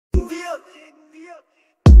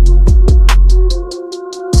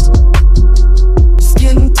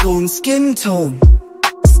Skin tone,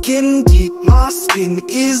 skin deep, my skin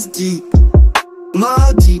is deep.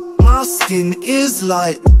 My skin is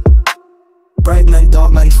light. Bright man,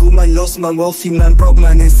 dark man, true man, lost man, wealthy man, broke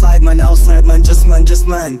man, inside man, outside man, just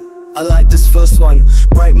man. I like this first one.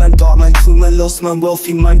 Bright man, dark man, true man, lost man,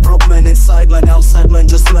 wealthy man, broke man, inside man, outside man,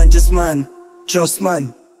 just man.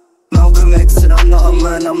 Malcolm X said I'm not a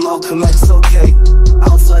man, I'm Malcolm X, okay.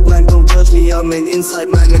 Outside man, don't judge me, I'm an inside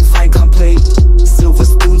man and fine complain. Silver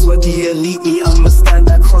spoons where the elite meet, I'ma stand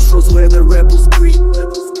at crossroads where the rebels breed.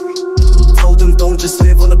 Told them don't just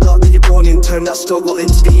live on the block that you're born in. Turn that struggle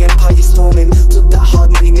into the empire you're storming. Took that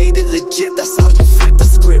hard money, made it legit, that's how you flip the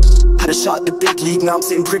script. Had a shot at the big league, now I'm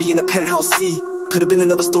sitting pretty in a penthouse C. Could've been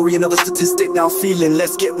another story, another statistic, now I'm feeling,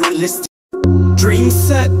 let's get realistic. Dreams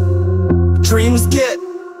set, dreams get,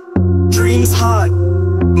 dreams high,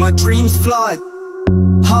 my dreams fly.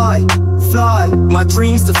 High, fly, my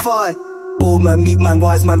dreams defy. Old man, meek man,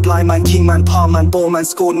 wise man, blind man, king man, palm man, ball man,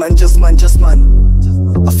 scored man, just man.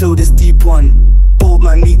 I feel this deep one. Old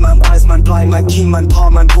man, meek man, wise man, blind man, king man,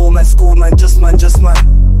 palm man, ball man, scored man, just man.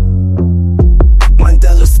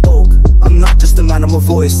 Mandela spoke, I'm not just a man, I'm a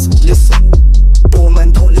voice, listen. Ball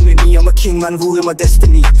man, don't limit me, I'm a king man, ruling my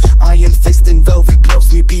destiny. Iron fist in velvet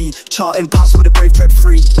gloves we be, charting paths with a brave tread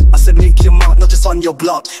free. I said make your mark, not just on your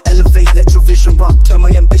block. Elevate, let your vision rock. Turn my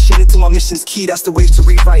ambition into my mission's key, that's the way to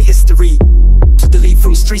rewrite history. Took the lead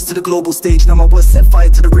from streets to the global stage, now my words set fire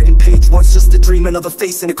to the written page. Once just a dream, another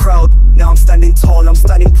face in the crowd. Now I'm standing tall, I'm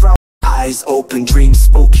standing proud. Eyes open, dreams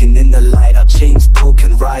spoken in the light. Our chains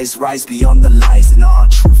broken, rise beyond the lies. In our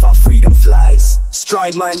truth, our freedom flies.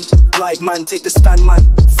 Stride man, glide man, take the stand man.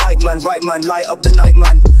 Fight man, right man, light up the night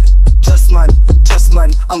man. Just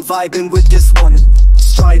man, I'm vibing with this one.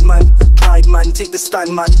 Stride man, glide man, take the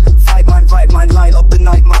stand man. Fight man, right man, light up the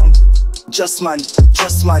night man. Just man,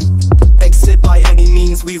 exit by any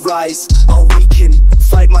means we rise. I'll weaken,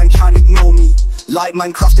 fight man can't ignore me. Light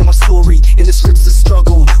man crafting my story, in the scripts of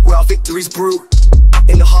struggle, where our victories brew.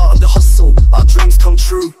 In the heart of the hustle, our dreams come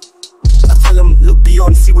true. I tell them, look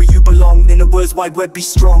beyond, see where you belong. In the words wide web, be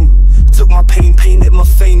strong. Took my pain, painted my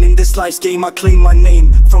fame. In this life's game, I claim my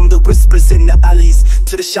name. From the whispers in the alleys,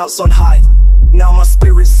 to the shouts on high. Now my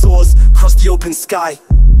spirit soars, across the open sky.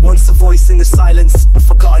 Once a voice in the silence, a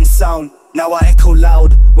forgotten sound. Now I echo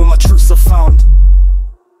loud, where my truths are found.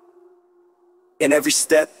 In every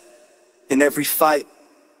step, in every fight,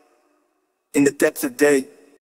 in the depth of day,